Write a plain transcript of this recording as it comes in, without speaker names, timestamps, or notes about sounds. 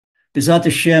B'ezrat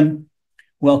Hashem,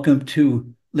 welcome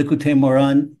to Likutei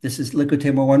Moharan. This is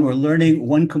Likutei Moharan. We're learning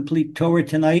one complete Torah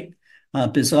tonight.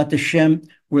 B'ezrat Hashem,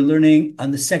 we're learning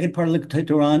on the second part of Likutei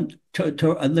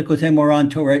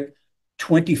Moharan, Torah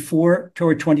 24.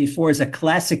 Torah 24 is a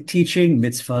classic teaching,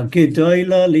 Mitzvah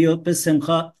Gedola liot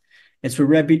b'simcha. It's where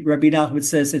Rabbi Nachman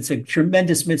says it's a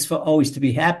tremendous mitzvah always to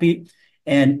be happy.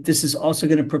 And this is also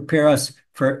going to prepare us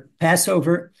for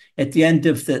Passover. At the end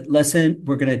of the lesson,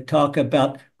 we're going to talk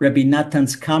about Rabbi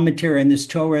Natan's commentary on this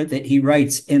Torah that he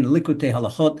writes in Likutei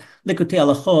Halachot. Likutei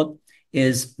Halachot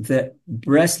is the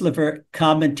Breslover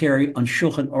commentary on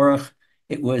Shulchan Aruch.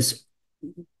 It was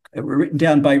written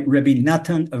down by Rebbe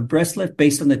Nachman of Breslov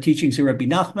based on the teachings of Rabbi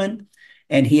Nachman,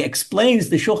 and he explains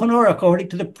the Shulchan Aruch according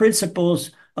to the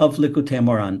principles of Likutei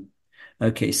Moharan.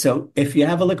 Okay, so if you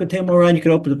have a Likutei Moharan, you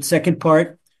can open up the second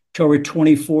part, Torah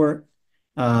 24.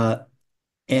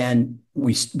 And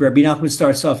Rabbi Nachman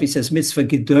starts off, he says, Mitzvah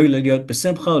Gedola liot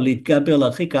b'simcha litgaber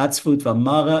lachik atzvut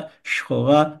v'mara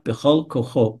shchora b'chol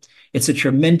kocho. It's a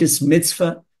tremendous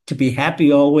mitzvah to be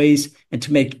happy always and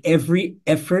to make every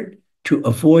effort to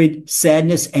avoid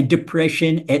sadness and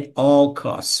depression at all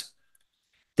costs.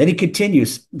 Then he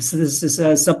continues. So this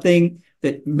is something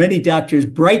that many doctors,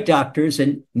 bright doctors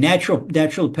and natural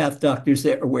path doctors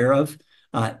they're aware of.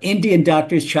 Indian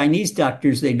doctors, Chinese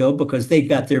doctors, they know because they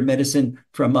got their medicine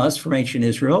from us, from ancient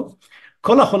Israel.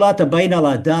 Kol hacholata bayin al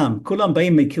adam, kulam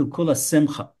bayin mikilkula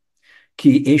simcha.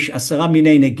 Ki ish asara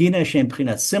minei negina shem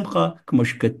b'chinat simcha, k'mo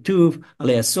shekatuv,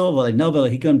 alei asor v'alei nov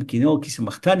v'alei higon b'kinol ki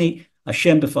samachtani,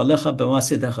 Hashem b'falecha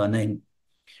b'maseh dachanein.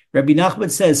 Rabbi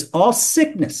Nachman says all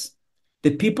sickness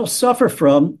that people suffer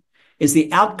from is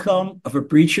the outcome of a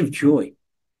breach of joy.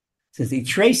 Says he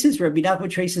traces, Rabbi Nachman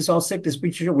traces all sickness,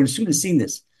 breach of joy. We're soon to see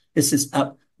this. This is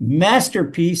a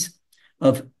masterpiece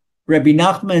of Rabbi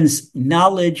Nachman's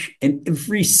knowledge in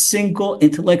every single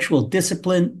intellectual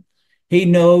discipline. He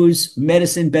knows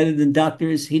medicine better than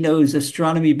doctors. He knows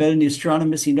astronomy better than the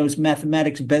astronomers. He knows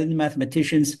mathematics better than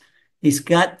mathematicians. He's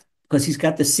got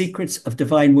the secrets of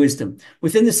divine wisdom.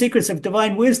 Within the secrets of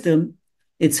divine wisdom,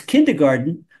 it's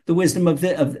kindergarten, the wisdom of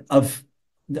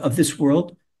this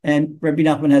world. And Rabbi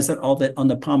Nachman has all that on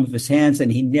the palm of his hands,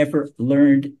 and he never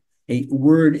learned a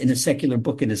word in a secular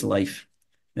book in his life.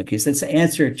 Okay, so that's the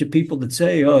answer to people that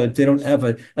say, oh, they don't have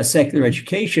a secular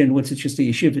education. What's it, just a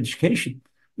yeshiva education?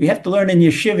 You have to learn in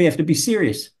yeshiva, you have to be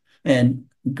serious and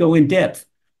go in depth.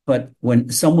 But when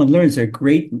someone learns, they're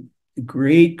greats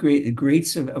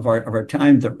of our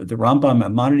time, the Rambam,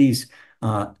 Maimonides,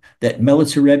 that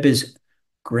Melitzer Rebbe's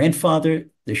grandfather,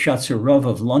 the Shatzer Rav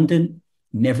of London,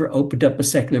 never opened up a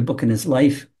secular book in his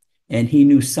life, and he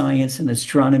knew science and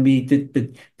astronomy.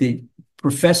 The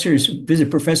professors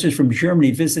from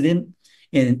Germany visit him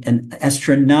in an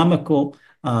astronomical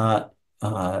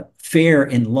fair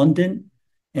in London,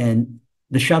 and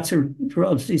the Shatzer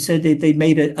Rav, he said they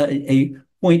made a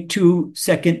 0.2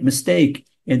 second mistake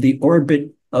in the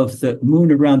orbit of the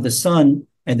moon around the sun,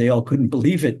 and they all couldn't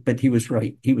believe it, but he was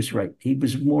right. He was right. He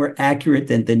was more accurate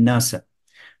than NASA.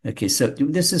 Okay, so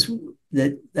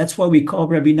that's why we call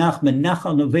Rabbi Nachman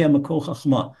Nachal Novea Makol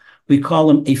Chachma. We call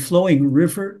him a flowing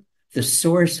river, the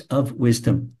source of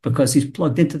wisdom, because he's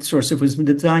plugged into the source of wisdom,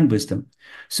 the divine wisdom.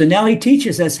 So now he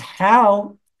teaches us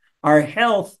how our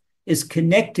health is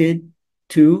connected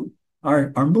to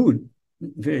our mood.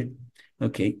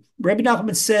 Okay, Rabbi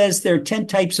Nachman says there are 10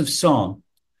 types of song,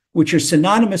 which are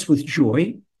synonymous with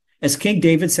joy, as King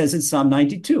David says in Psalm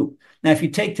 92. Now, if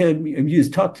you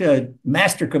talk to a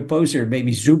master composer,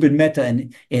 maybe Zubin Mehta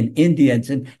in India,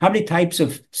 and how many types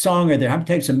of song are there? How many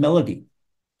types of melody?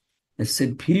 I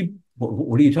said, Pete,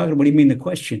 what are you talking about? What do you mean the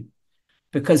question?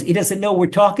 Because he doesn't know we're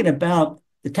talking about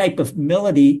the type of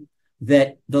melody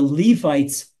that the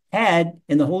Levites had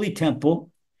in the Holy Temple.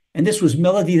 And this was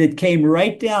melody that came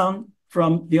right down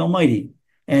from the Almighty.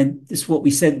 And this is what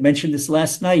we mentioned this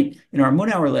last night in our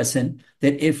Moon Hour lesson,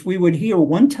 that if we would hear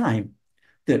one time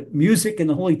the music in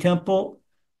the Holy Temple,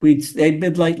 we'd say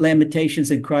midnight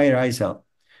lamentations and cry our eyes out.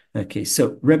 Okay,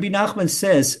 so Rabbi Nachman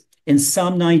says in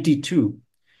Psalm 92,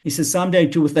 he says Psalm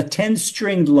 92 with a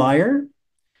 10-stringed lyre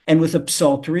and with a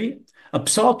psaltery. A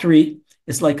psaltery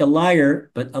is like a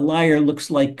lyre, but a lyre looks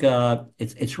like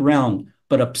it's round.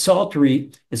 But a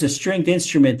psaltery is a stringed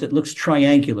instrument that looks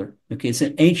triangular. Okay, it's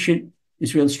an ancient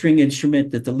Israeli string instrument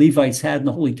that the Levites had in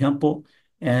the Holy Temple,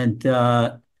 and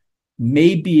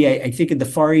maybe I think in the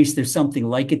Far East there's something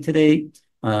like it today.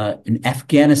 In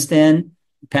Afghanistan,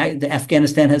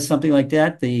 Afghanistan has something like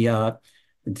that. The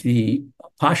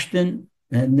Pashtun,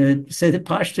 and say the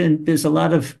Pashtun, there's a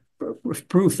lot of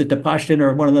proof that the Pashtun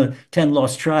are one of the 10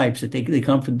 lost tribes, that they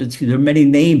come from. There are many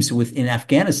names within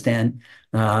Afghanistan,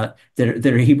 that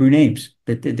are Hebrew names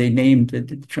that they named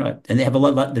the tribe, and they have a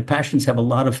lot. The Pashtuns have a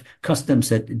lot of customs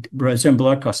that resemble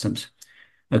our customs.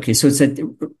 Okay, so it's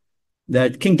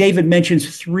that King David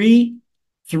mentions three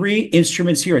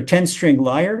instruments here: a 10-string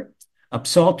lyre, a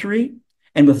psaltery,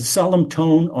 and with a solemn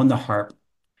tone on the harp.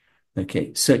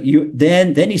 Okay, so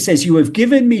then he says, "You have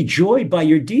given me joy by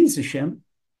your deeds, Hashem.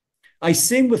 I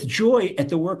sing with joy at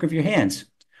the work of your hands."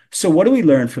 So what do we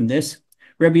learn from this?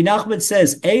 Rabbi Nachman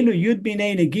says, "Elu yud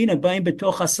binei negina ba'im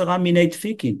betoch 10 minei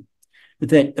tfikin."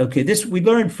 This we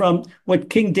learn from what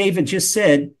King David just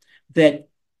said, that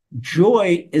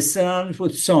joy is synonymous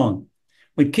with song.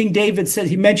 When King David says,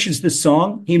 he mentions the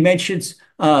song, he mentions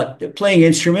playing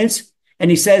instruments, and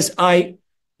he says,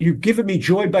 "You've given me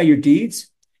joy by your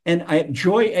deeds, and I have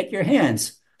joy at your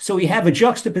hands." So we have a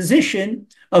juxtaposition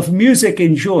of music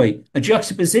and joy, a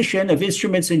juxtaposition of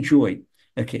instruments and joy.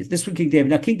 Okay, this was King David.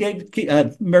 Now,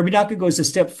 Rabbi Nachman goes a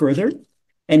step further,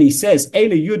 and he says,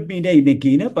 "Ele yud minei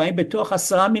negina ba'im betoch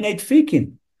 10 minei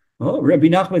tfikin." Oh, Rabbi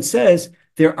Nachman says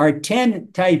there are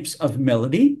 10 types of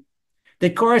melody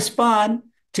that correspond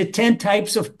to 10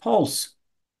 types of pulse.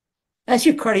 Ask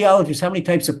your cardiologist how many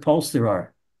types of pulse there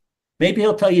are. Maybe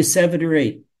he'll tell you 7 or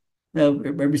 8. No,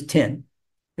 remember, it's 10.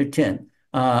 They're 10.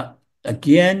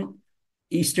 Again,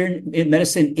 Eastern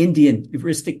medicine, Indian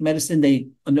heuristic medicine, they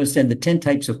understand the 10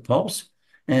 types of pulse.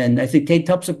 And I think 10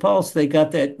 types of pulse, they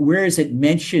got that. Where is it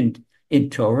mentioned in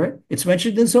Torah? It's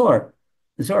mentioned in Zohar.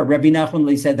 The Zohar, Rabbi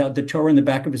Nachman said the Torah in the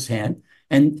back of his hand.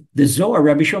 And the Zohar,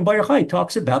 Rabbi Shimon Bar Yochai,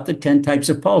 talks about the 10 types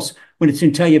of pulse when it's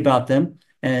going to tell you about them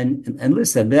and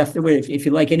list them. But afterward, if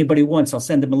you like anybody wants, I'll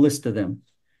send them a list of them.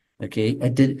 Okay, I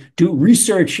did do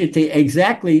research into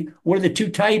exactly what are the 2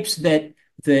 types that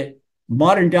the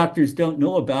modern doctors don't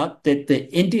know about, that the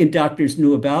Indian doctors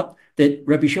knew about, that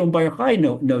Rabbi Shimon Bar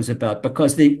Yochai knows about,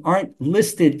 because they aren't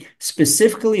listed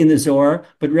specifically in the Zohar,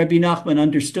 but Rabbi Nachman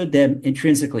understood them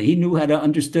intrinsically. He knew how to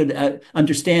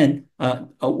understand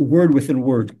a word within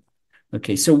word.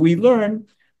 Okay, so we learn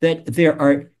that there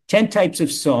are 10 types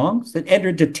of songs that enter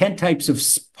into 10 types of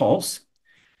pulse.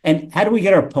 And how do we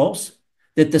get our pulse?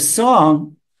 That the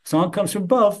song comes from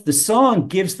above, the song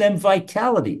gives them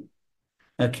vitality.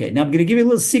 Okay, now I'm going to give you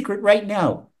a little secret right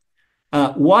now.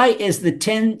 Why is the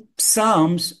 10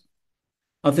 Psalms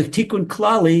of the Tikkun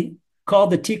Klali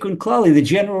called the Tikkun Klali, the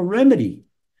general remedy?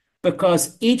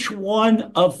 Because each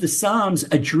one of the Psalms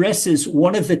addresses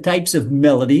one of the types of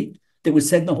melody that was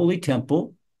said in the Holy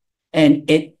Temple, and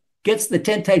it gets the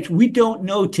 10 types. We don't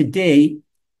know today,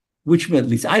 at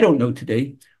least I don't know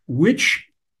today, which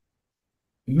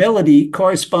melody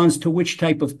corresponds to which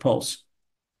type of pulse.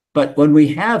 But when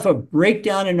we have a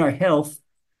breakdown in our health,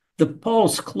 the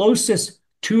pulse closest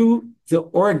to the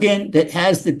organ that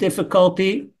has the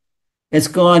difficulty it's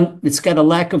got a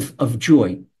lack of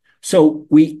joy. So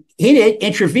we hit it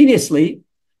intravenously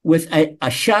with a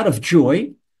shot of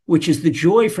joy, which is the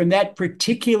joy from that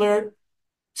particular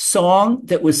song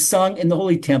that was sung in the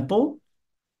Holy Temple.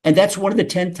 And that's one of the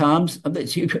 10 Psalms of the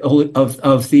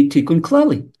Tikkun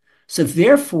Klali. So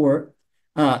therefore,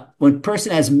 when a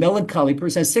person has melancholy,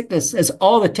 person has sickness, has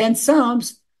all the 10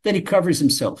 Psalms, then he covers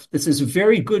himself. This is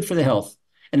very good for the health.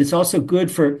 And it's also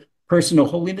good for personal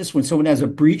holiness. When someone has a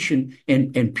breach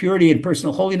in purity and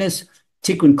personal holiness,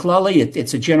 Tikkun Klali,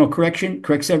 it's a general correction,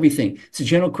 corrects everything. It's a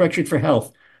general correction for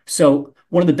health. So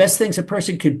one of the best things a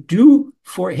person could do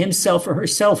for himself or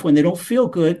herself when they don't feel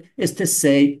good is to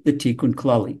say the Tikkun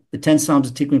Klali, the 10 Psalms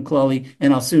of Tikkun Klali,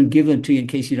 and I'll soon give them to you in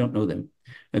case you don't know them.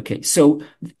 Okay, so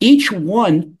each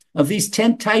one of these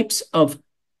 10 types of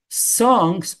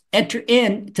songs enter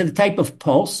into the type of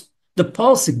pulse. The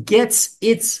pulse gets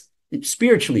its,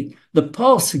 spiritually, the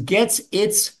pulse gets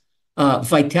its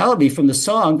vitality from the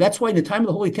song. That's why in the time of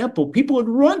the Holy Temple, people would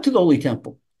run to the Holy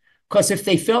Temple, because if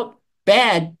they felt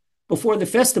bad before the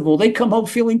festival, they'd come home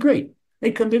feeling great.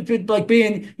 They'd come in like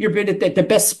you've been at the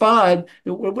best spa,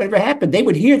 whatever happened. They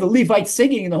would hear the Levites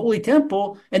singing in the Holy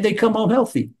Temple, and they'd come home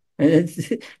healthy.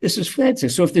 This is fancy.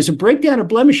 So if there's a breakdown of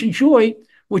blemish and joy,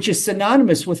 which is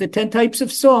synonymous with the 10 types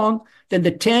of song, then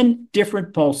the 10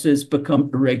 different pulses become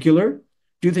irregular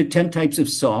due to the 10 types of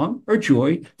song or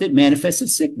joy that manifests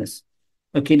as sickness.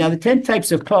 Okay, now the 10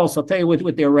 types of pulse, I'll tell you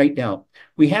what they're right now.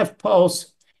 We have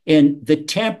pulse in the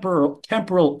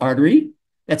temporal artery,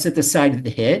 that's at the side of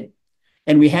the head,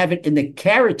 and we have it in the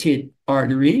carotid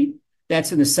artery,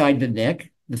 that's in the side of the neck.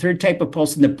 The third type of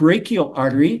pulse in the brachial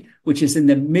artery, which is in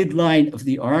the midline of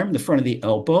the arm, the front of the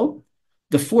elbow.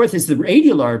 The fourth is the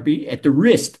radial artery at the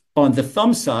wrist on the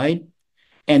thumb side.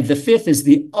 And the fifth is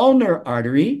the ulnar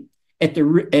artery at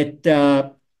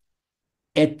the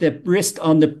wrist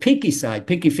on the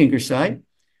pinky finger side.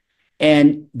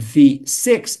 And the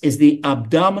 6 is the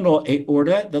abdominal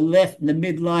aorta, the left in the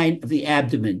midline of the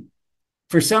abdomen.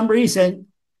 For some reason,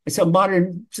 I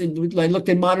looked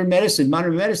at modern medicine,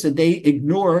 they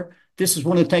ignore, this is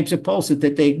one of the types of pulse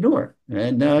that they ignore.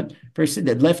 And person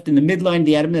that left in the midline of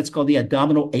the abdomen, that's called the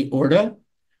abdominal aorta.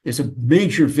 There's a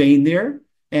major vein there,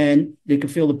 and they can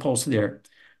feel the pulse there.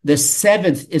 The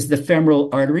 7th is the femoral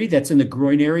artery, that's in the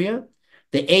groin area.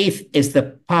 The 8th is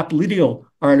the popliteal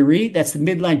artery, that's the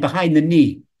midline behind the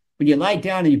knee. When you lie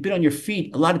down and you've been on your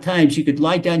feet, a lot of times you could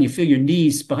lie down, you feel your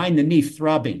knees behind the knee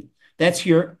throbbing. That's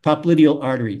your popliteal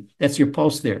artery. That's your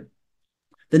pulse there.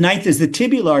 The 9th is the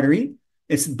tibial artery.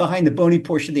 It's behind the bony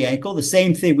portion of the ankle. The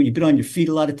same thing when you've been on your feet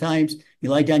a lot of times, you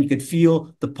lie down, you could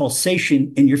feel the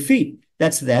pulsation in your feet.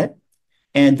 That's that.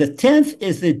 And the 10th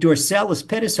is the dorsalis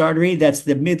pedis artery. That's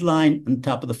the midline on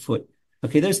top of the foot.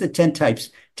 Okay, those are the 10 types.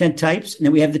 10 types, and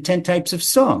then we have the 10 types of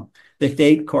song that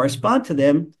they correspond to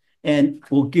them, and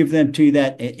we'll give them to you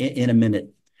that in a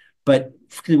minute. But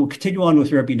we'll continue on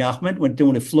with Rabbi Nachman. We're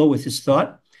doing a flow with his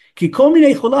thought. Ki kol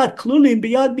minei cholat klulim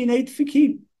biyad minei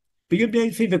tfikim. Biyud minei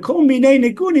tfikim. V'kol minei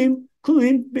negunim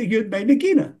klulim biyud minei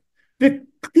negina.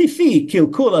 V'klifi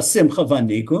kilkul hasimcha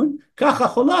v'nigun, כך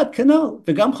החולת כנ"ל.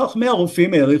 וגם חכמי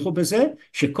הרופאים העריכו בזה,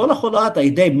 שכל החולת על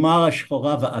ידי מר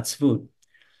השחורה ועצבות.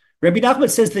 Rabbi Nachman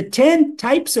says the 10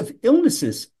 types of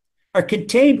illnesses are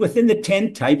contained within the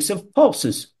 10 types of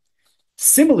pulses.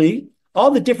 Similarly,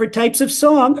 all the different types of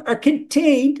song are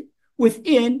contained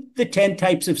within the 10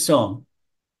 types of song.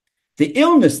 The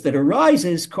illness that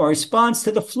arises corresponds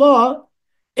to the flaw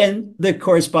and the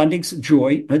corresponding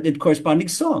joy, the corresponding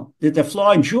song. The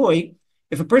flaw in joy,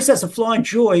 if a person has a flaw in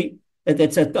joy,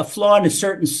 that's a flaw in a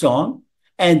certain song,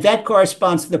 and that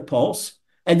corresponds to the pulse,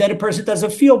 and then a person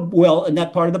doesn't feel well in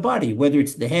that part of the body, whether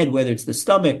it's the head, whether it's the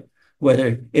stomach,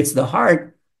 whether it's the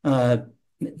heart. And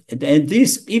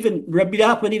these, even Rabbi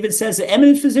Nachman even says the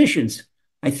eminent physicians,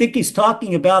 I think he's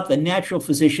talking about the natural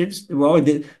physicians, or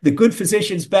the good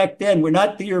physicians back then were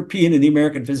not the European and the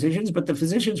American physicians, but the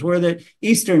physicians were the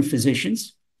Eastern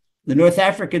physicians, the North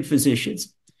African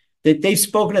physicians, that they've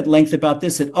spoken at length about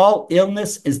this, that all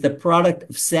illness is the product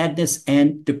of sadness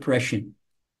and depression.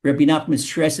 Rabbi Nachman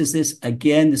stresses this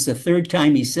again. This is the 3rd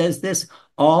time he says this.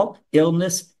 All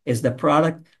illness is the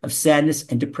product of sadness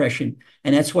and depression.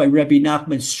 And that's why Rabbi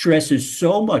Nachman stresses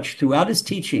so much throughout his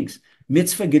teachings,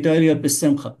 mitzvah gedolah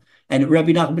b'simcha. And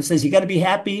Rabbi Nachman says, you got to be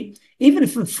happy, even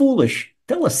if it's foolish.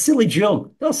 Tell a silly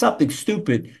joke. Tell something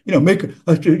stupid.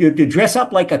 Dress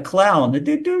up like a clown.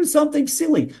 Do something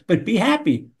silly, but be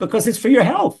happy because it's for your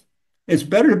health. It's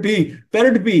better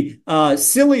to be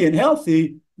silly and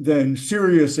healthy than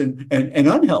serious and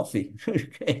unhealthy.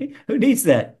 Okay? Who needs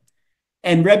that?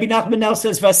 And Rabbi Nachman now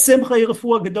says, "V'simcha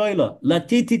yirfuah gedola,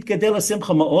 latid titgadel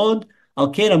simcha ma'od, al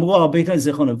ken amru arbeit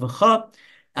zichron levracha,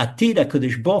 atid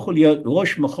hakadosh baruch hu liot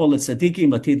rosh machol tzadikim,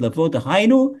 atid lavod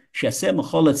hainu she'aseh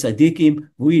machol tzadikim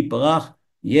hu yitbarach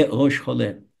yeh rosh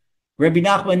choleh." Rabbi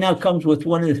Nachman now comes with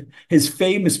one of his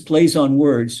famous plays on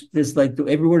words. There's like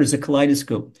every word is a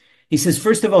kaleidoscope. He says,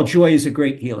 first of all, joy is a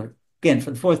great healer. Again,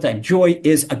 for the 4th time, joy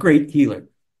is a great healer.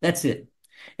 That's it.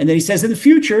 And then he says, in the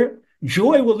future,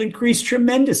 joy will increase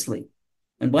tremendously.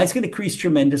 And why it's going to increase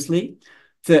tremendously?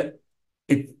 The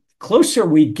closer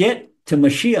we get to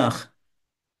Mashiach,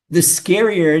 the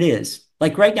scarier it is.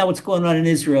 Like right now, what's going on in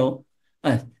Israel,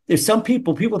 there's some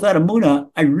people without Emuna,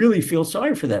 I really feel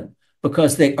sorry for them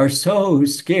because they are so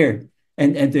scared.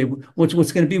 And what's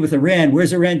going to be with Iran?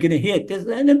 Where's Iran going to hit?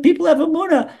 And then people have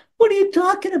Emuna. What are you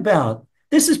talking about?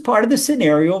 This is part of the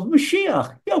scenario of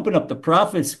Mashiach. You open up the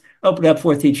prophets, open up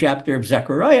 14th chapter of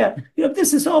Zechariah.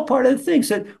 This is all part of the thing.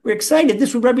 So we're excited. This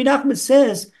is what Rabbi Nachman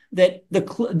says, that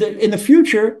in the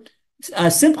future,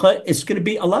 simcha is going to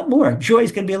be a lot more. Joy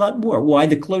is going to be a lot more. Why?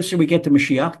 The closer we get to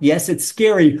Mashiach. Yes, it's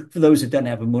scary for those that don't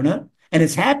have Emuna, and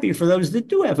it's happy for those that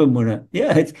do have Emuna.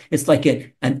 Yeah, it's like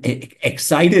an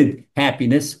excited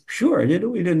happiness. Sure,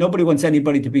 nobody wants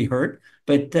anybody to be hurt,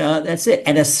 but that's it.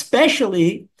 And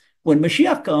especially when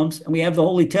Mashiach comes and we have the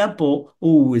Holy Temple,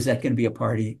 is that going to be a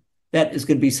party? That is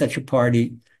going to be such a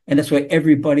party. And that's why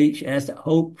everybody has to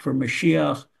hope for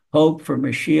Mashiach, hope for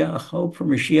Mashiach, hope for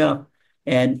Mashiach.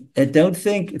 And don't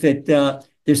think that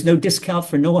there's no discount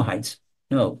for Noahites.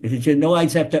 No,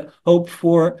 Noahites have to hope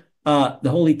for the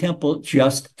Holy Temple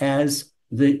just as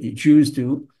the Jews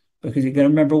do, because you're going to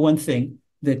remember one thing,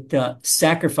 that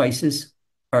sacrifices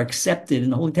are accepted in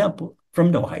the Holy Temple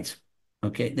from Noahites.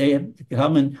 Okay, they have to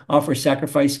come and offer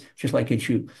sacrifice just like a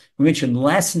Jew. We mentioned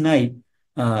last night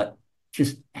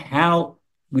just how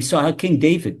we saw how King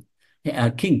David, he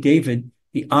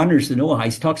honors the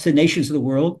Noahites, talks to the nations of the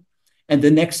world, and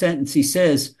the next sentence he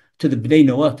says, to the Bnei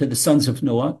Noah, to the sons of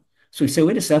Noah. So we say,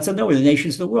 wait a second, that's Noah, the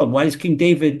nations of the world. Why does King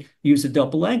David use a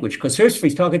double language? Because first, if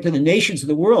he's talking to the nations of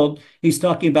the world, he's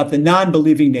talking about the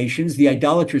non-believing nations, the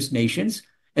idolatrous nations.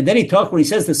 And then when he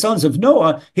says the sons of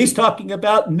Noah, he's talking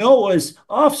about Noah's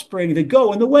offspring that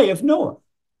go in the way of Noah.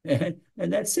 And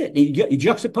that's it. He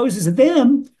juxtaposes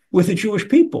them with the Jewish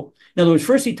people. In other words,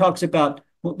 first he talks about,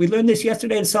 we learned this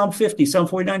yesterday in Psalm 50, Psalm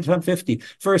 49, Psalm 50.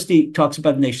 First he talks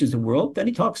about the nations of the world. Then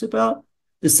he talks about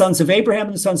the sons of Abraham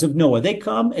and the sons of Noah. They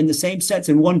come in the same sense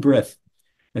in one breath.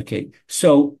 Okay,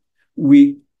 so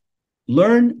we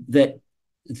learn that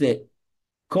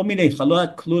for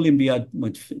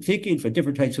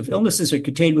different types of illnesses are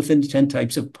contained within the 10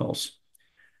 types of pulse.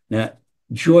 Now,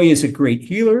 joy is a great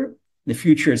healer. In the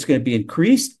future, it's going to be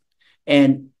increased.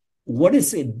 And what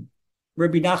is it?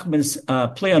 Rabbi Nachman's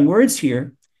play on words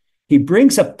here, he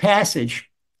brings a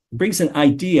passage, brings an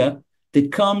idea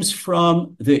that comes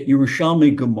from the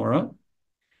Yerushalmi Gemara,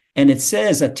 and it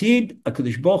says, Atid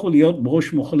HaKadosh Baruch Hu liot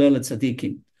b'rosh mocholeh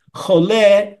letzadikim.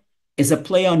 Choleh is a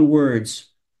play on words.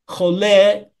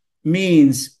 Choleh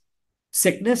means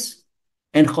sickness,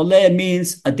 and choleh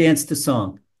means a dance to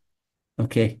song.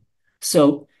 Okay,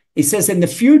 so he says in the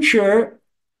future,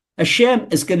 Hashem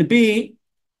is going to be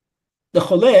the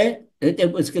choleh.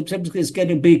 It was going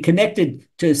to be connected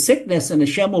to sickness, and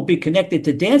Hashem will be connected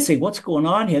to dancing. What's going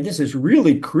on here? This is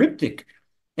really cryptic.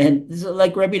 And this is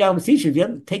like Rabbi Nachman teaches. If you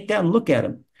have to take down and look at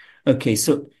him. Okay,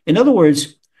 so in other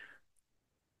words,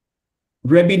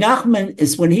 Rebbe Nachman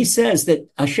is when he says that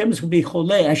Hashem is going to be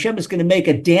choleh, Hashem is going to make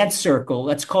a dance circle.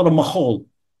 That's called a machol.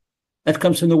 That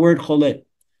comes from the word choleh.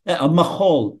 A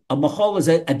machol. A machol is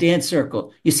a dance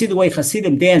circle. You see the way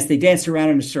Hasidim dance, they dance around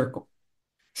in a circle.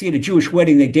 See, at a Jewish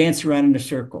wedding, they dance around in a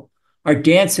circle. Our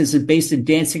dances are based in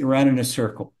dancing around in a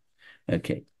circle.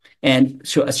 Okay. And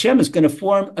so Hashem is going to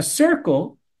form a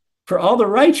circle for all the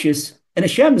righteous, and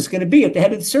Hashem is going to be at the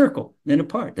head of the circle, then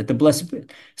apart, at the blessed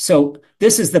bit. So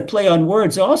this is the play on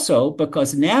words also,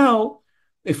 because now,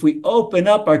 if we open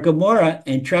up our Gemara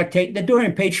and Tractate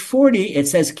Nedorim, page 40, it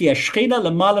says, Ki ashchina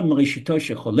lamala merishito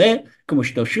shecholeh, kamo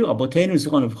shtoshu abotenu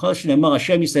zichron avchol, shneimar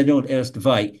Hashem yisadon eretz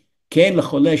devai.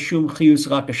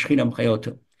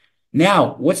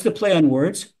 Now, what's the play on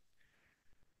words?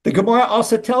 The Gemara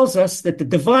also tells us that the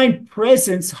divine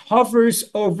presence hovers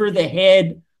over the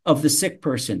head of the sick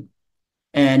person.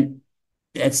 And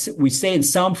we say in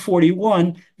Psalm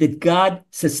 41 that God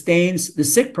sustains the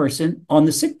sick person on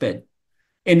the sickbed.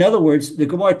 In other words, the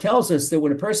Gemara tells us that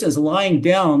when a person is lying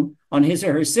down on his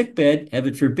or her sickbed,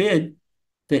 heaven forbid,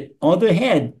 that on the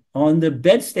head, on the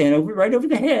bedstand, right over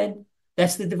the head,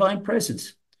 that's the divine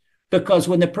presence. Because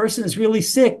when the person is really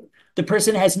sick, the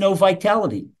person has no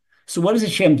vitality. So what does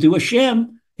Hashem do?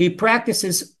 Hashem, he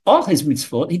practices all his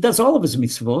mitzvot. He does all of his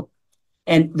mitzvot.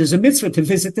 And there's a mitzvah to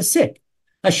visit the sick.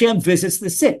 Hashem visits the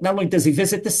sick. Not only does he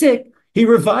visit the sick, he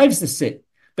revives the sick.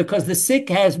 Because the sick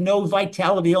has no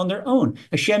vitality on their own.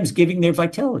 Hashem's giving their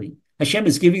vitality. Hashem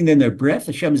is giving them their breath.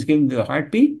 Hashem is giving them their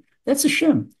heartbeat. That's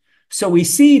Hashem. So we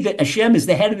see that Hashem is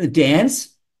the head of the dance,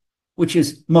 which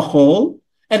is machol,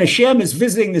 and Hashem is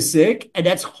visiting the sick, and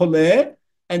that's choleh.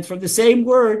 And from the same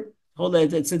word, choleh,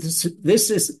 this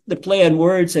is the play on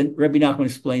words, and Rabbi Nachman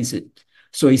explains it.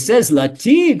 So he says,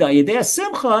 Latid ayedei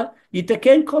simcha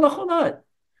yitaken kol hacholat.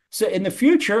 So in the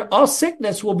future, all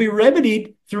sickness will be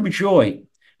remedied through joy.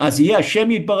 As Hashem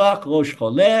yitbarach rosh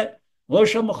choleh,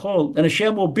 rosh hamachol, and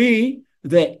Hashem will be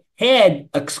the head,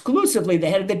 exclusively the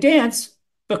head of the dance,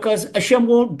 because Hashem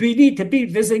won't need to be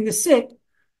visiting the sick,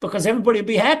 because everybody will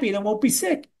be happy and they won't be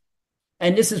sick.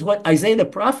 And this is what Isaiah the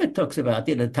prophet talks about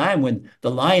at the time when the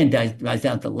lion dies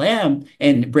down to lamb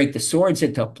and break the swords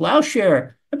into a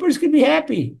plowshare. Everybody's going to be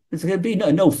happy. There's going to be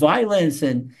no violence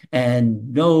and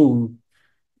no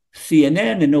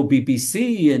CNN and no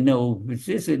BBC and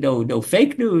no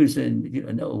fake news and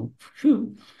no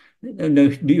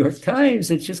New York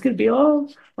Times. It's just going to be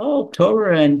all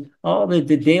Torah and all the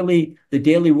daily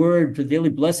word, the daily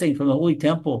blessing from the Holy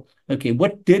Temple. Okay,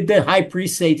 what did the high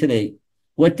priest say today?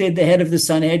 What did the head of the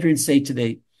Sanhedrin say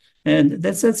today? And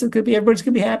that's going to be, everybody's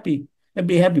going to be happy. And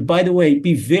be happy. By the way,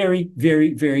 be very,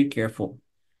 very, very careful.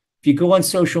 If you go on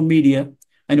social media,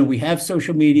 I know we have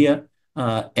social media.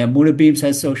 Emuna Beams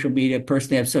has social media.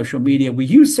 Personally, I have social media. We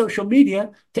use social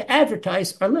media to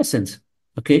advertise our lessons.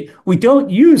 Okay, we don't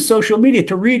use social media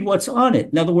to read what's on it.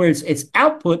 In other words, it's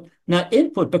output, not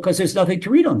input, because there's nothing to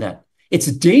read on that. It's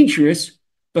dangerous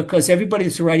because everybody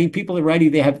that's writing, people are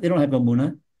writing, they don't have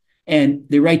Emuna, and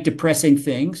they write depressing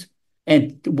things.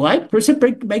 And why? Person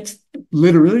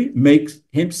literally makes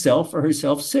himself or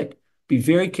herself sick. Be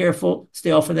very careful.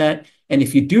 Stay off of that. And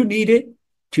if you do need it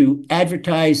to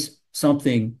advertise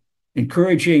something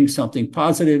encouraging, something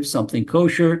positive, something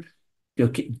kosher.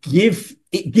 Give,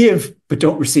 but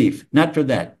don't receive. Not for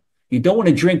that. You don't want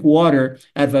to drink water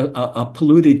out of a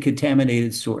polluted,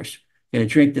 contaminated source. You got to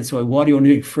drink that's why water. You want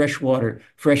to drink fresh water,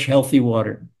 fresh, healthy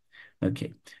water.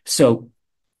 Okay, so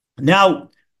now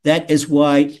that is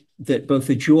why that both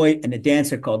the joy and the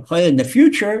dance are called chayil. In the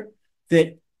future,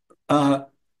 that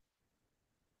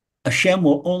Hashem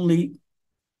will only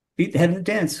be the head of the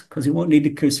dance because he won't need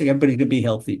to curse. Everybody's going to be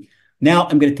healthy. Now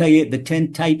I'm going to tell you the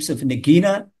 10 types of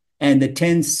Nagina and the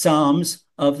 10 Psalms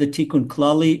of the Tikkun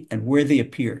Klali and where they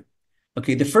appear.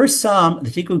 Okay, the first Psalm, the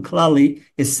Tikkun Klali,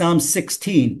 is Psalm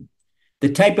 16. The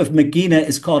type of Nagina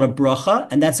is called a bracha,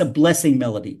 and that's a blessing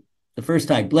melody. The first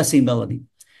type, blessing melody.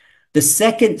 The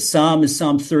second Psalm is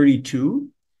Psalm 32,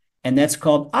 and that's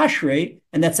called Ashrei,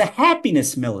 and that's a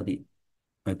happiness melody.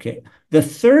 Okay. The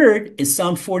third is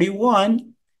Psalm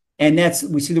 41, and that's,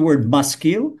 we see the word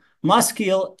maskil.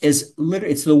 Maskil is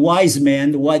literally, it's the wise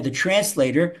man, the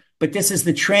translator, but this is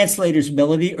the translator's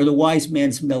melody or the wise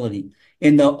man's melody.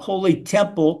 In the Holy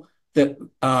Temple, at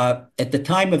the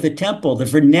time of the temple, the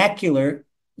vernacular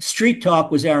street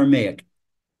talk was Aramaic.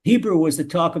 Hebrew was the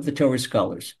talk of the Torah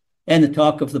scholars and the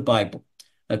talk of the Bible.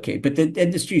 Okay, but the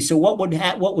industry. So what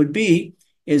would be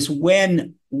is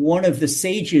when one of the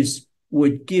sages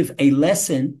would give a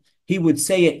lesson, he would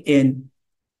say it in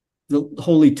the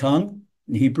holy tongue,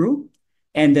 in Hebrew,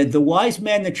 and the wise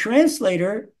man, the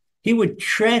translator, he would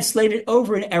translate it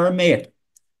over in Aramaic.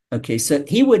 Okay, so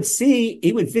there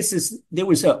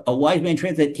was a wise man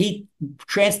translator, he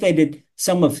translated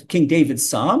some of King David's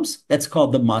Psalms, that's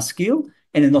called the Maskil,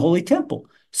 and in the Holy Temple.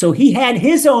 So he had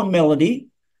his own melody,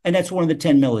 and that's one of the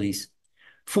 10 melodies.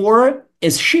 4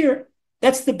 is Shir,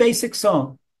 that's the basic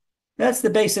song. That's the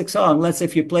basic song. Let's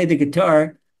if you play the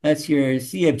guitar, that's your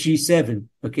CFG7.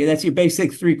 Okay, that's your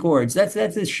basic 3 chords. That's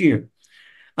a Shir.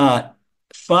 5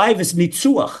 is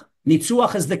Nitzuach.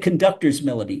 Nitzuach is the conductor's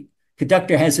melody.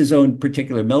 Conductor has his own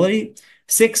particular melody.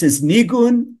 6 is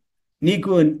Nigun.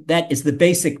 Nigun, that is the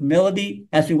basic melody.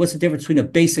 Ask me what's the difference between a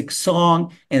basic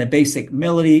song and a basic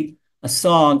melody. A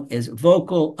song is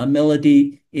vocal. A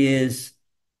melody is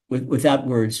without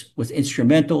words, with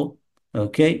instrumental.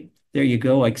 Okay, there you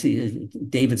go. I see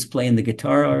David's playing the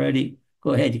guitar already.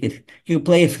 Go ahead. You can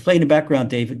play in the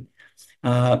background, David.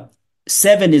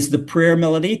 7 is the prayer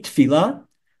melody, tefillah.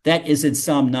 That is in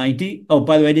Psalm 90. Oh,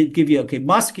 by the way, I didn't give you, okay,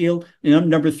 Maskil,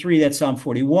 number 3, that's Psalm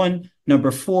 41. Number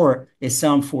 4 is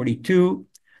Psalm 42.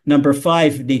 Number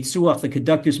 5, Nitzuach, the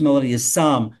conductor's melody, is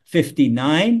Psalm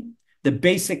 59. The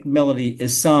basic melody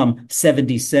is Psalm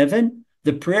 77.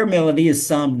 The prayer melody is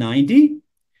Psalm 90.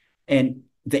 And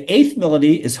the 8th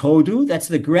melody is Hodu. That's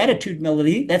the gratitude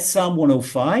melody. That's Psalm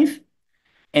 105.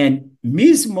 And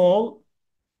Mizmor,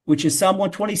 which is Psalm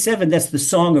 127, that's the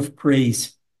song of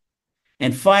praise.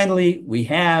 And finally, we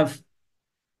have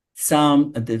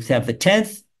the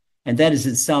 10th, and that is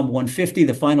in Psalm 150,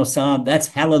 the final Psalm. That's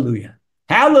Hallelujah.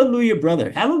 Hallelujah,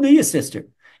 brother. Hallelujah, sister.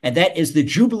 And that is the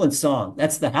jubilant song.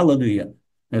 That's the Hallelujah.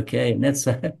 Okay, and that's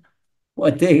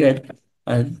what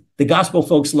the gospel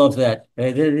folks love that.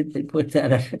 They put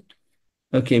that.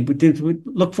 Okay, but we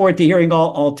look forward to hearing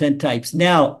all 10 types.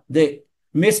 Now, the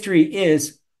mystery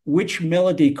is which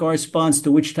melody corresponds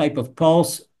to which type of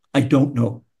pulse. I don't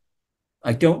know.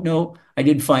 I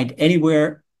didn't find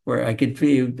anywhere where I could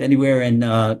find anywhere in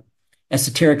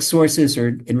esoteric sources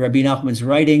or in Rabbi Nachman's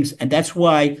writings. And that's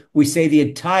why we say the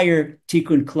entire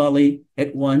Tikkun Klali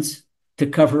at once to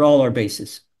cover all our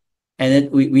bases. And then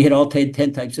we had all 10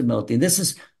 types of melody. And this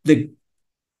is the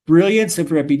brilliance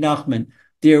of Rabbi Nachman.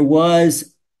 There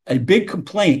was a big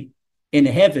complaint in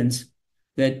the heavens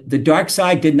that the dark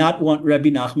side did not want Rabbi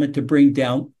Nachman to bring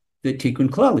down the Tikkun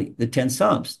Klali, the 10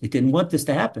 Psalms. They didn't want this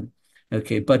to happen.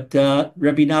 Okay, but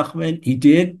Rebbe Nachman, he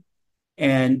did.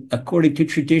 And according to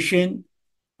tradition,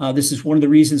 this is one of the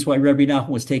reasons why Rebbe Nachman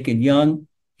was taken young.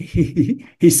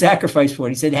 He sacrificed for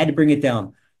it. He said he had to bring it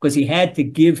down because he had to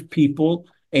give people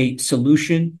a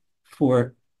solution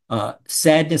for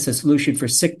sadness, a solution for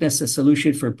sickness, a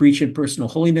solution for breach in personal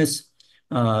holiness.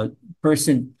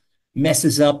 Person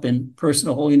messes up in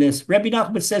personal holiness. Rebbe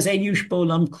Nachman says, Ein yush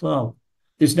bo'olam klal.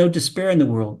 There's no despair in the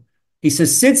world. He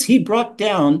says, since he brought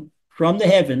down from the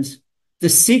heavens the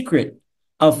secret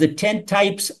of the 10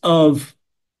 types of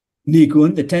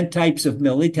nigun, the 10 types of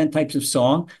melody, 10 types of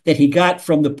song that he got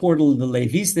from the portal of the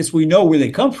Levites. This we know where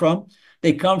they come from.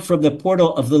 They come from the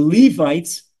portal of the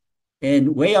Levites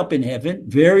and way up in heaven,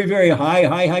 very, very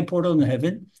high portal in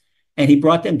heaven. And he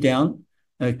brought them down.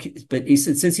 But he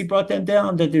said, since he brought them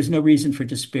down, that there's no reason for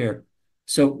despair.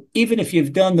 So even if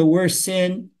you've done the worst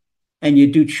sin and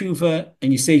you do tshuva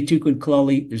and you say Tikkun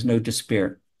Klali, there's no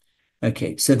despair.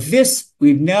 Okay, so this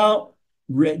we've now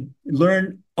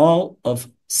learned all of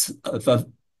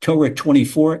Torah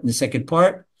 24 in the second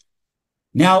part.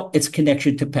 Now its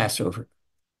connection to Passover.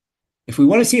 If we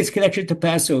want to see its connection to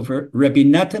Passover, Rebbe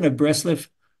Nachman of Breslov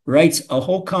writes a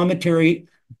whole commentary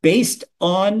based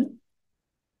on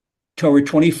Torah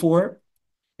 24,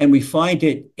 and we find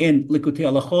it in Likutei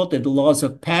Moharan, in the laws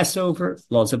of Passover,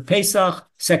 laws of Pesach,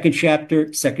 second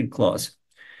chapter, second clause.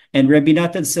 And Rebbe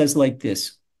Nachman says like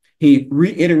this. He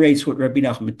reiterates what Rebbe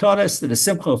Nachman taught us, that a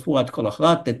simcha of fuat kol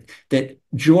achlat, that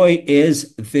joy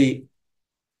is the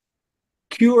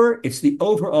cure, it's the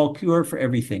overall cure for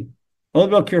everything,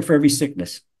 overall cure for every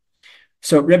sickness.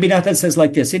 So Rebbe Nachman says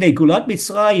like this, Gulat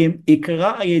Mitzrayim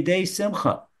ikra ayedei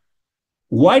simcha.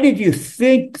 Why did you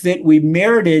think that we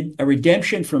merited a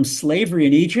redemption from slavery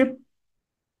in Egypt?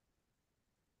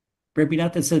 Rebbe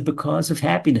Nachman says, because of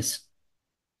happiness.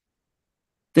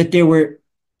 That there were,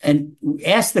 and we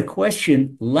asked the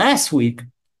question last week,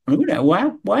 why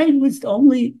was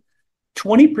only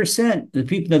 20% of the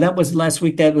people, no, that was last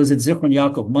week, that was at Zichron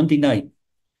Yaakov, Monday night.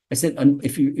 I said,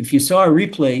 if you saw a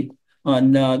replay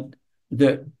on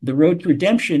the road to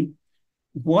redemption,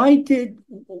 why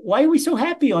are we so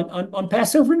happy on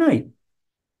Passover night?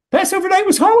 Passover night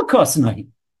was Holocaust night.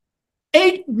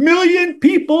 8 million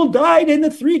people died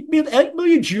 8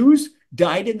 million Jews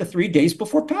died in the 3 days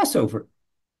before Passover.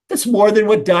 That's more than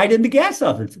what died in the gas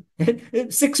ovens.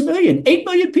 6 million, 8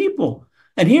 million people.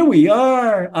 And here we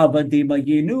are, Avadim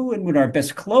Yinu, and with our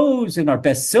best clothes and our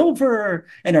best silver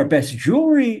and our best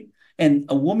jewelry. And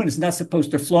a woman is not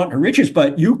supposed to flaunt her riches,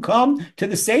 but you come to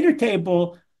the Seder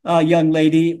table, young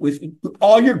lady, with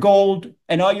all your gold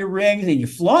and all your rings, and you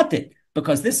flaunt it,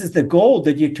 because this is the gold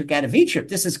that you took out of Egypt.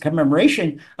 This is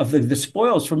commemoration of the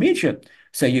spoils from Egypt.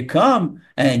 So you come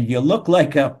and you look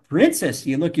like a princess.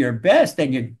 You look your best,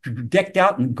 and you're decked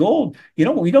out in gold.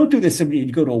 We don't do this. You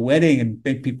go to a wedding and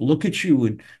make people look at you,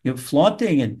 and you're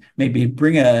flaunting, and maybe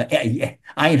bring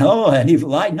I know, an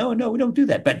evil eye. No, we don't do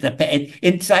that. But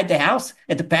inside the house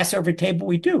at the Passover table,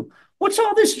 we do. What's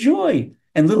all this joy?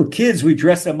 And little kids, we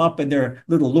dress them up in their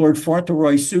little Lord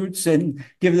Fauntleroy suits and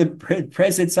give them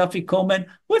presents, afikomen.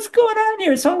 What's going on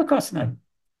here? It's Holocaust night.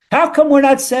 How come we're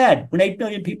not sad when 8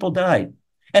 million people died?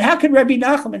 And how can Rebbe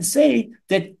Nachman say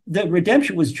that the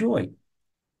redemption was joy?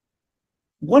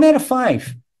 1 out of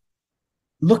 5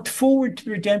 looked forward to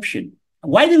the redemption.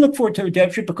 Why did they look forward to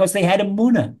redemption? Because they had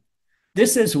Emuna.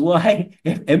 This is why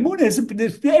Emuna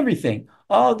is everything.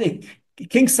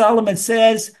 King Solomon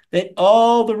says that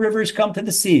all the rivers come to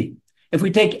the sea. If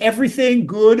we take everything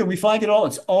good and we find it all,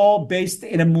 it's all based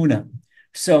in Emuna.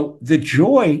 So the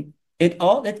joy, it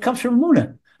comes from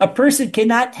Emuna. A person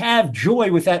cannot have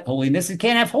joy without holiness. It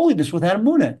can't have holiness without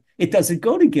Emuna. It doesn't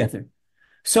go together.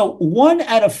 So 1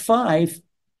 out of 5,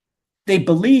 they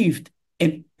believed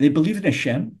in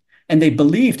Hashem, and they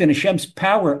believed in Hashem's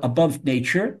power above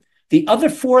nature. The other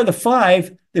 4 of the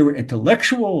 5, they were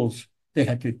intellectuals. They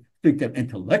had to think that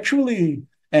intellectually,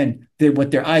 and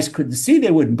what their eyes couldn't see, they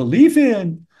wouldn't believe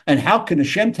in. And how can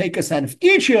Hashem take us out of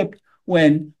Egypt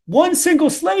when one single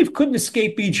slave couldn't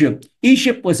escape Egypt?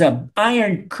 Egypt was an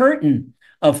iron curtain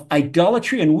of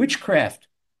idolatry and witchcraft.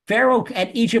 Pharaoh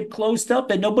had Egypt closed up,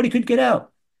 and nobody could get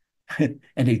out. And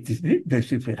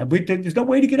there's no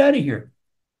way to get out of here.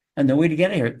 And no way to get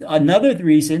out of here. Another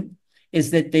reason is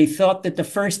that they thought that the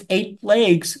first 8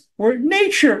 plagues were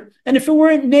nature. And if it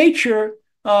weren't nature,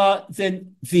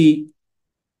 then the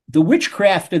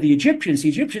witchcraft of the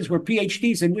Egyptians were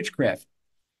PhDs in witchcraft.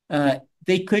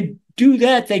 They could do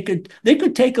that. They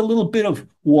could take a little bit of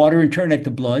water and turn it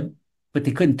to blood, but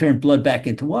they couldn't turn blood back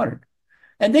into water.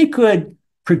 And they could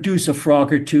produce a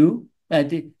frog or two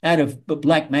out of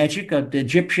black magic. The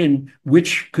Egyptian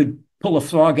witch could pull a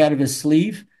frog out of his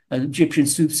sleeve, an Egyptian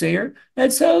soothsayer.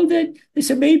 And so they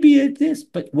said, maybe it is.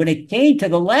 But when it came to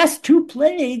the last 2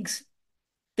 plagues,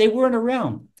 they weren't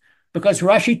around, because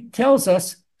Rashi tells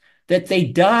us that they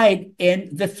died in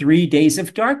the 3 days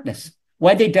of darkness.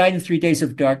 Why they died in 3 days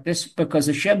of darkness? Because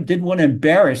Hashem didn't want to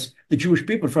embarrass the Jewish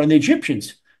people in front of the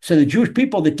Egyptians. So the Jewish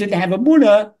people that didn't have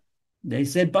Emuna, they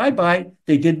said bye-bye.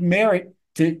 They didn't merit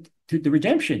to the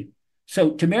redemption.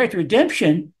 So to merit the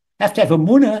redemption, have to have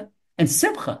Emuna and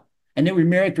Simcha, and then we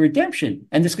merit the redemption.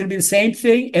 And it's going to be the same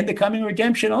thing in the coming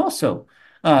redemption also.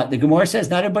 The Gemara says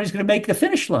not everybody's going to make the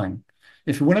finish line.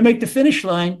 If you want to make the finish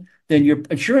line, then your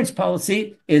insurance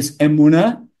policy is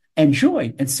Emuna and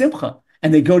joy and Simcha.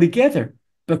 And they go together,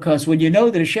 because when you know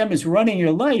that Hashem is running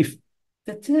your life,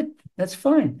 that's it. That's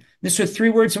fine. This with 3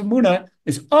 words of Emuna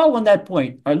is all on that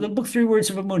point. Our little book, 3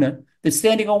 words of Emuna, that's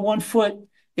standing on 1 foot.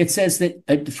 It says that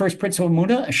the first principle of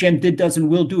Emuna, Hashem does and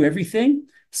will do everything.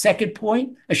 Second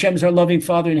point, Hashem is our loving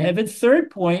Father in heaven.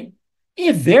 Third point,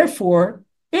 if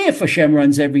Hashem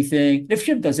runs everything, if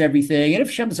Hashem does everything, and if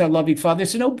Hashem is our loving Father,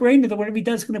 it's a no-brainer that whatever he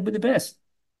does is going to be the best.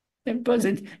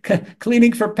 Everybody's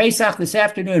cleaning for Pesach this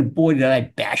afternoon. Boy, did I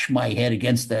bash my head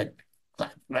against that.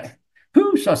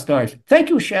 Who saw stars? Thank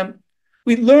you, Hashem.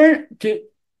 We learn to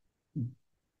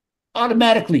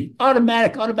automatic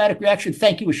reaction.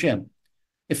 Thank you, Hashem.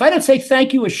 If I don't say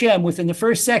thank you, Hashem, within the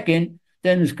first second,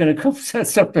 then it's going to come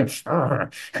something.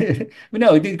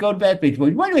 No, it didn't go to bad page.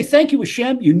 But right away, thank you,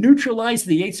 Hashem. You neutralize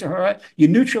the Yetzer Hara. You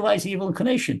neutralize the evil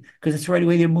inclination because it's right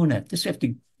away the Emuna. This we have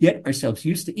to get ourselves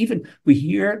used to. Even we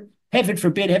hear, heaven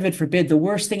forbid, the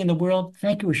worst thing in the world.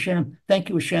 Thank you, Hashem. Thank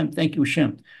you, Hashem. Thank you,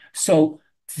 Hashem. So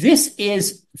this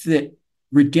is the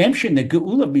redemption, the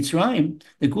Geula of Mitzrayim,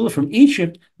 the Geula from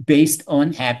Egypt, based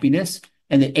on happiness,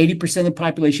 and that 80% of the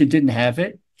population didn't have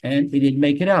it, and they didn't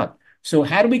make it out. So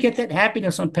how do we get that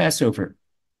happiness on Passover?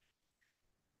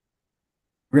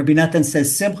 Rabbi Natan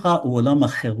says, Simcha u'olam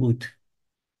ha'cherut.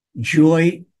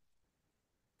 Joy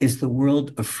is the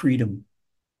world of freedom.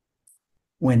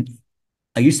 When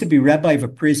I used to be rabbi of a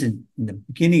prison in the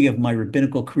beginning of my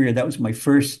rabbinical career, that was my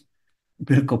first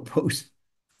rabbinical post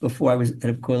before I was at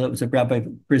a rabbi of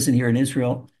a prison here in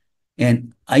Israel.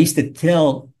 And I used to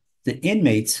tell the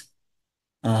inmates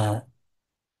that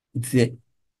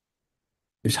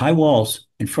there's high walls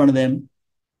in front of them,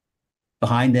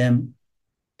 behind them,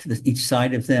 to each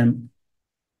side of them,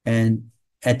 and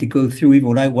had to go through, even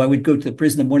when I would go to the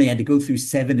prison in the morning, I had to go through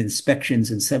 7 inspections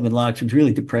and 7 locks. It was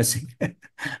really depressing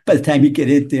by the time you get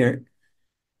in there.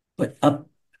 But up,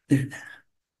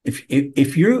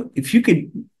 if you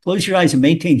could close your eyes and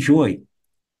maintain joy,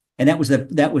 and that was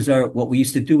what we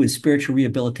used to do with spiritual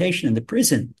rehabilitation in the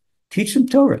prison. Teach them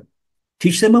Torah,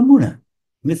 teach them Emuna.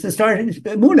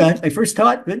 Emuna, I first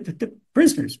taught the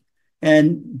prisoners,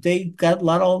 and they got a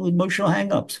lot of emotional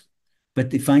hang-ups, but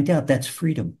they find out that's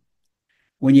freedom.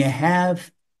 When you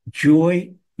have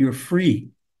joy, you're free,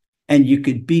 and you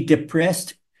could be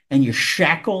depressed and you're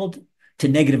shackled to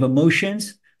negative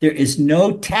emotions. There is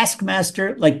no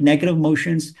taskmaster like negative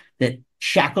emotions that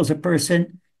shackles a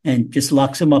person and just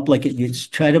locks them up like it's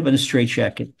tied up in a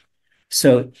straitjacket.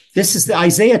 So this is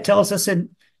Isaiah tells us in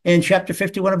chapter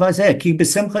 51 of Isaiah, Ki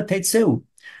b'simcha tetzeu,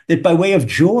 that by way of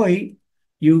joy,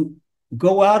 you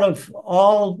go out of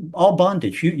all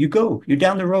bondage. You're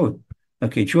down the road.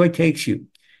 Okay, joy takes you.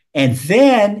 And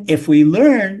then if we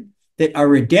learn that our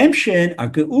redemption, our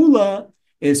geula,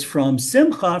 is from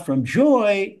simcha, from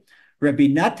joy, Rabbi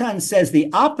Natan says the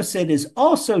opposite is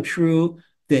also true,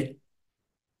 that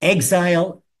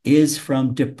exile is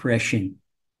from depression.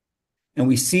 And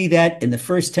we see that in the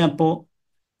first temple.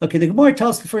 Okay, the Gemara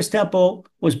tells us the first temple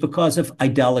was because of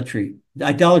idolatry.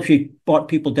 Idolatry brought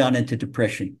people down into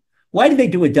depression. Why did they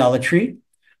do idolatry?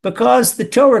 Because the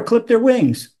Torah clipped their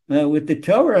wings. With the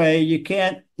Torah, you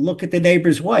can't look at the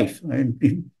neighbor's wife. I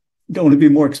don't want to be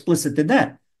more explicit than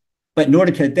that. But in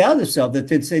order to down themselves, they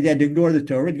did say they had to ignore the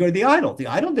Torah and go to the idol. The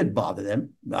idol didn't bother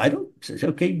them. The idol says,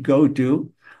 okay, go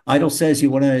do. Idol says you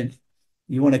want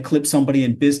to clip somebody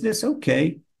in business?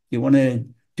 Okay. You want to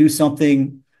do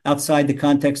something outside the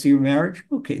context of your marriage?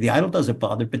 Okay. The idol doesn't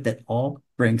bother, but that all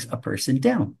brings a person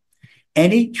down.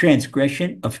 Any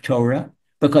transgression of Torah,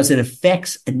 because it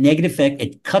affects a negative effect,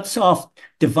 it cuts off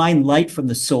divine light from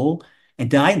the soul. And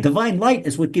divine light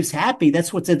is what gives happy.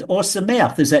 That's what's at Or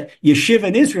Sameach. There's a yeshiva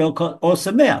in Israel called Or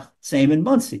Sameach, same in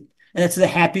Muncie. And that's the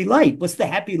happy light. What's the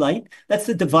happy light? That's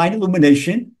the divine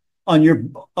illumination on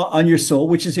your soul,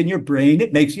 which is in your brain.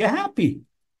 It makes you happy.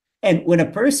 And when a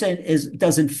person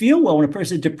doesn't feel well, when a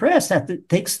person is depressed, have to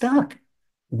take stock.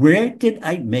 Where did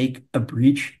I make a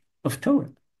breach of Torah?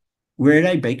 Where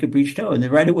did I make a breach of Torah? And then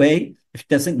right away, if it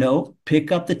doesn't know,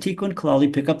 pick up the Tikkun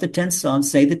Klali, pick up the 10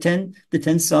 sons, say the 10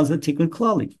 sons of the Tikkun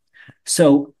Klali.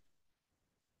 So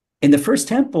in the first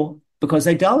temple, because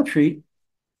idolatry,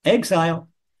 exile.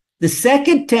 The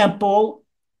second temple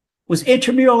was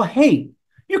intramural hate.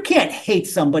 You can't hate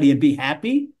somebody and be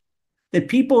happy. That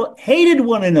people hated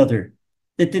one another.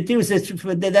 That's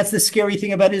the scary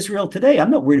thing about Israel today.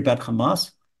 I'm not worried about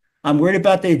Hamas. I'm worried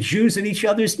about the Jews in each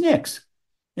other's necks.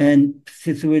 And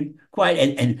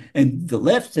quiet and the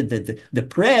left and the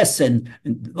press and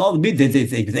all they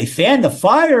fan the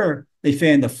fire. They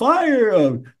fan the fire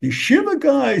of the Shiva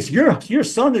guys. Your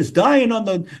son is dying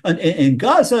in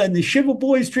Gaza, and the Shiva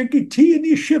boys drinking tea in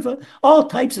the Yeshiva. All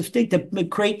types of things that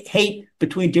create hate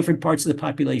between different parts of the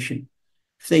population.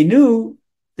 If they knew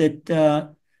that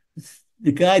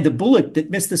the bullet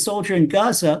that missed the soldier in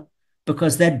Gaza,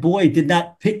 because that boy did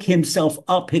not pick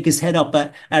his head up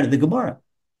out of the Gemara.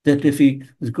 That if he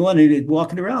was going and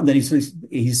walking around, then he's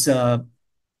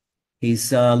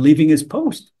he's leaving his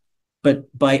post.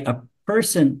 But by a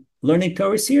person learning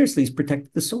Torah seriously, he's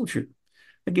protected the soldier.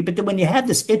 Okay, but then when you have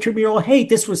this intramural hate,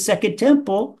 this was Second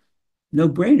Temple, no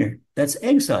brainer. That's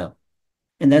exile.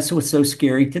 And that's what's so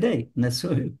scary today. And that's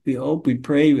what we hope, we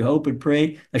pray, we hope and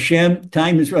pray. Hashem,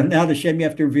 time is running out. Hashem, you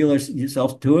have to reveal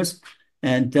yourself to us.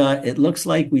 And it looks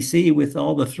like we see with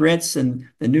all the threats and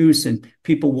the news and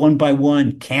people one by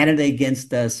one, Canada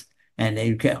against us, and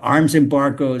they get arms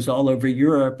embargoes all over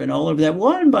Europe and all over that,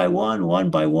 one by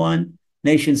one,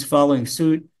 nations following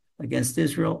suit against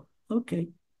Israel. Okay.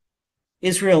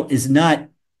 Israel is not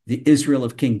the Israel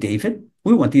of King David.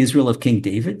 We want the Israel of King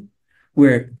David,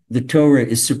 where the Torah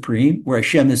is supreme, where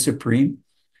Hashem is supreme.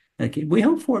 Okay, we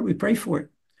hope for it. We pray for it.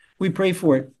 We pray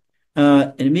for it.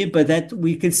 But that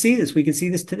we can see this. We can see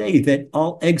this today, that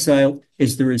all exile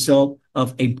is the result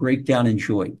of a breakdown in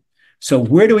joy. So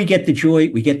where do we get the joy?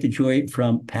 We get the joy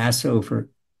from Passover.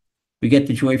 We get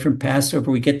the joy from Passover.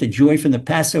 We get the joy from the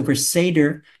Passover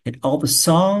Seder and all the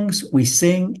songs we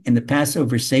sing in the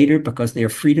Passover Seder, because they are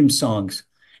freedom songs.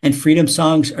 And freedom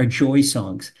songs are joy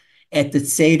songs. At the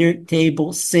Seder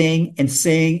table, sing and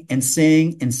sing and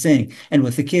sing and sing. And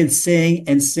with the kids, sing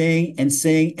and sing and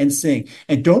sing and sing.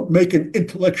 And don't make an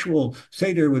intellectual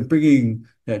Seder with bringing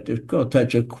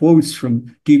touch of quotes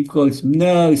from deep quotes.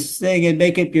 No, sing and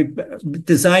make it,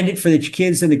 design it for the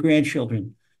kids and the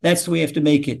grandchildren. That's the way you have to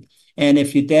make it. And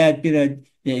if your dad,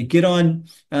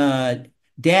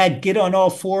 get on all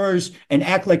fours and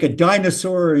act like a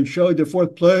dinosaur and show the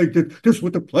fourth plague, that this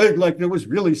was the plague, like it was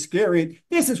really scary.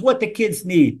 This is what the kids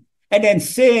need. And then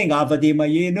sing, Avadim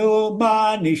Ayinu,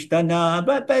 Ma Nishtana.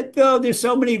 But there's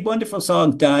so many wonderful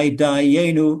songs. Die,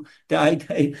 Yenu, die.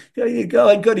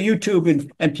 Go to YouTube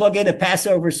and plug in the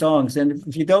Passover songs. And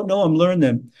if you don't know them, learn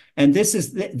them. And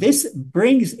this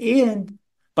brings in,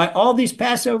 by all these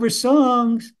Passover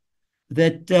songs,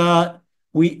 that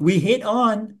we hit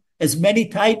on as many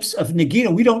types of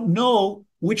Nagina. We don't know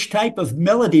which type of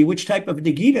melody, which type of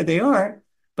Nagina they are,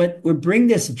 but we bring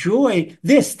this joy,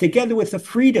 this together with the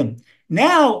freedom.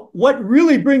 Now, what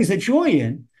really brings the joy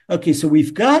in? Okay, so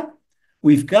we've got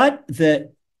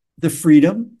the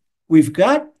freedom, we've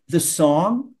got the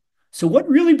song. So what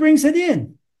really brings it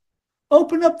in?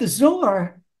 Open up the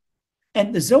Zohar,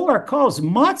 and the Zohar calls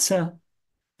matzah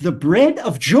the bread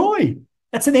of joy.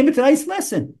 That's the name of tonight's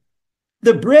lesson.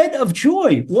 The bread of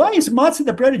joy. Why is matzah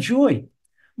the bread of joy?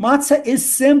 Matzah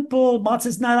is simple. Matzah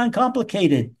is not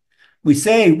uncomplicated. We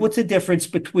say, what's the difference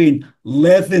between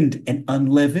leavened and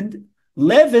unleavened?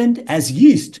 Leavened as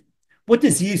yeast. What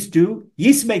does yeast do?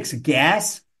 Yeast makes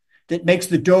gas that makes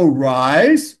the dough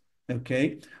rise.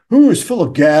 Okay. Who is full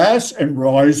of gas and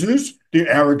rises? The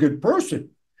arrogant person.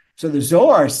 So the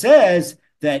Zohar says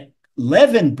that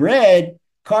leavened bread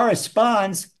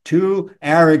corresponds to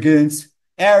arrogance.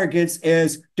 Arrogance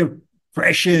is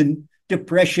depression.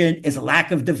 Depression is a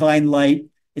lack of divine light.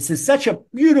 It's such a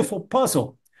beautiful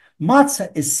puzzle.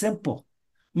 Matzah is simple.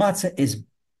 Matzah is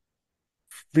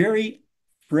very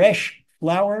fresh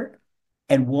flour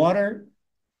and water,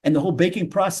 and the whole baking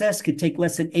process could take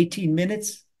less than 18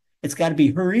 minutes. It's got to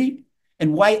be hurried.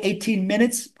 And why 18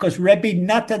 minutes? Because Rebbe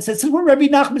Nachman says, this is what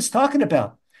Rebbe Nachman is talking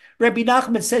about. Rebbe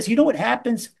Nachman says, you know what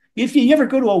happens? If you ever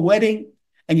go to a wedding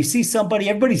and you see somebody,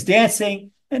 everybody's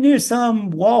dancing, and there's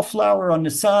some wallflower on the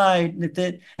side,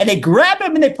 and they grab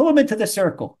him and they pull him into the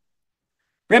circle.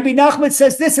 Rabbi Nachman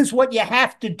says this is what you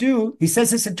have to do. He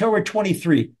says this in Torah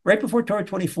 23, right before Torah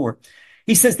 24.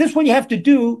 He says this is what you have to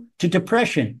do to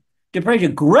depression.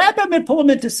 Depression, grab him and pull him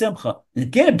into simcha.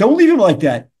 And get him, don't leave him like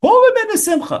that. Pull him into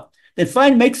simcha.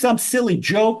 Then make some silly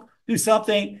joke, do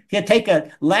something. Take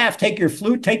a laugh, take your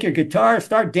flute, take your guitar,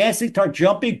 start dancing, start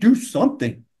jumping, do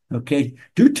something. Okay,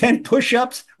 do 10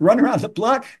 push-ups, run around the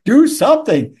block, do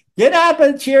something. Get out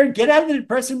of the chair, get out of the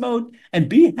depressive mode, and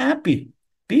be happy.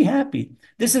 Be happy.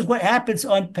 This is what happens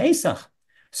on Pesach.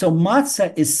 So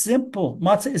matzah is simple.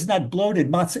 Matzah is not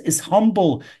bloated. Matzah is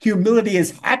humble. Humility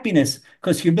is happiness.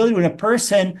 Because humility, when a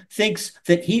person thinks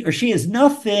that he or she is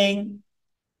nothing,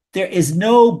 there is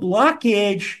no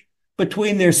blockage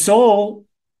between their soul,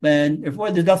 and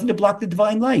therefore there's nothing to block the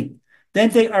divine light. Then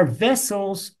they are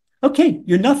vessels. Okay,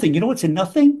 you're nothing. You know what's a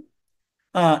nothing?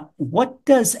 What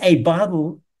does a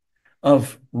bottle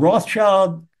of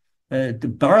Rothschild,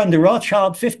 the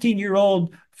Rothschild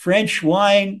 15-year-old French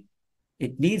wine,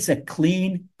 it needs a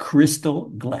clean crystal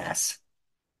glass.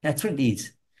 That's what it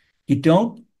needs. You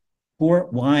don't pour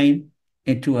wine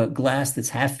into a glass that's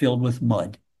half filled with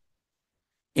mud.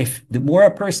 If the more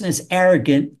a person is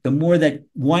arrogant, the more that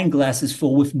wine glass is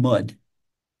full with mud.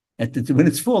 When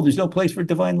it's full, there's no place for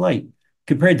divine light.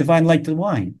 Compare divine light to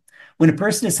wine. When a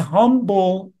person is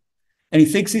humble, and he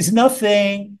thinks he's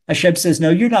nothing. Hashem says, no,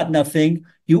 you're not nothing.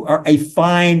 You are a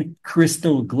fine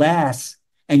crystal glass,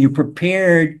 and you're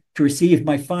prepared to receive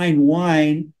my fine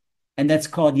wine. And that's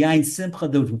called Yain Simcha,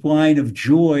 the wine of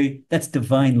joy. That's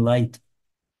divine light.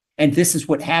 And this is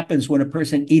what happens when a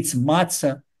person eats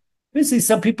matzah. You see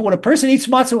some people, when a person eats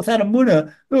matzah without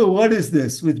Emuna, oh, what is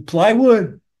this? With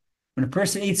plywood? When a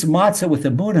person eats matzah with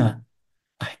Emuna,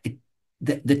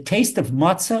 the taste of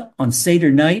matzah on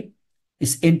Seder night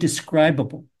is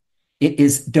indescribable. It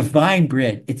is divine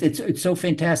bread. It's so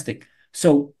fantastic.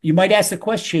 So you might ask the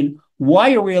question,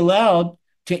 why are we allowed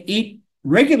to eat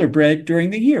regular bread during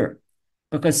the year?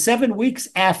 Because 7 weeks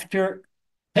after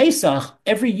Pesach,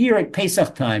 every year at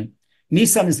Pesach time,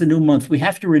 Nisan is the new month, we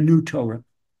have to renew Torah.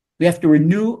 We have to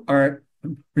renew our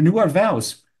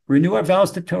vows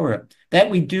to Torah. That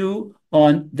we do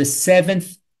on the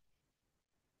seventh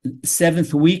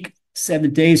week,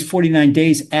 7 days, 49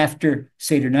 days after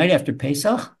Seder night, after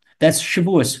Pesach. That's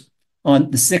Shavuos,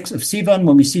 on the 6th of Sivan,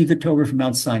 when we receive the Torah from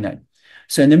Mount Sinai.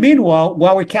 So in the meanwhile,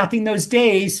 while we're counting those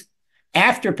days,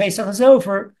 after Pesach is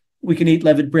over, we can eat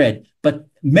leavened bread. But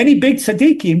many big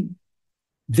tzaddikim,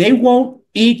 they won't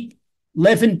eat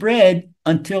leavened bread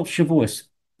until Shavuos.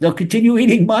 They'll continue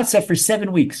eating matzah for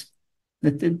 7 weeks.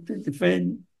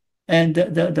 And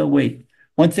they'll wait.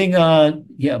 One thing,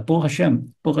 Baruch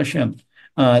Hashem.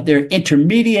 They're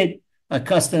intermediate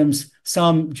customs.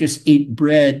 Some just eat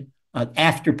bread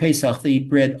after Pesach. They eat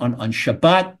bread on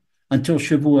Shabbat until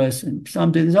Shavuos, and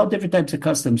some do. There's all different types of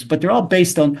customs, but they're all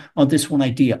based on this one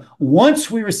idea. Once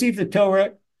we receive the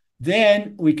Torah,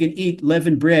 then we can eat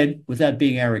leavened bread without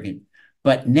being arrogant.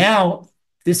 But now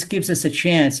this gives us a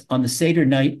chance on the Seder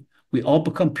night. We all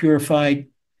become purified,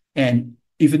 and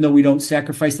even though we don't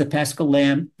sacrifice the Paschal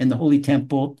Lamb in the Holy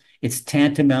Temple, it's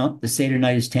tantamount. The Seder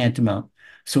night is tantamount.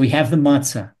 So we have the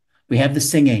matzah, we have the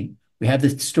singing, we have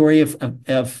the story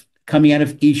of coming out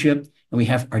of Egypt, and we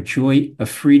have our joy of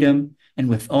freedom. And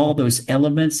with all those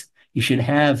elements, you should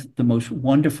have the most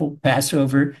wonderful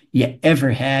Passover you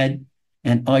ever had,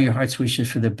 and all your heart's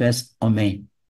wishes for the best. Amen.